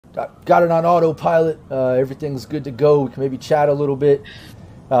got it on autopilot. Everything's good to go. We can maybe chat a little bit.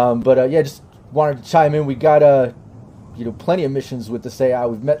 Yeah, just wanted to chime in. We got plenty of missions with this AI.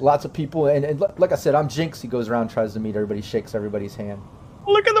 We've met lots of people, and like I said, I'm Jinx. He goes around, tries to meet everybody, shakes everybody's hand.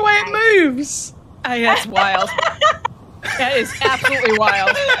 Look at the way it moves. Oh, yeah, that's wild. That is absolutely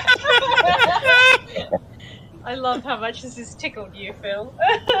wild. I love how much this has tickled you, Phil.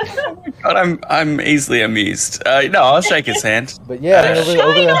 God, I'm easily amused. No, I'll shake his hand. But yeah,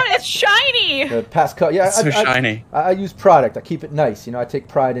 It's shiny. The past it's so shiny. I use product. I keep it nice. I take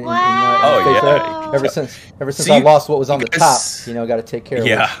pride in yeah. Ever since I lost what was on the top, got to take care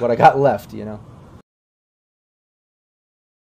of what I got left.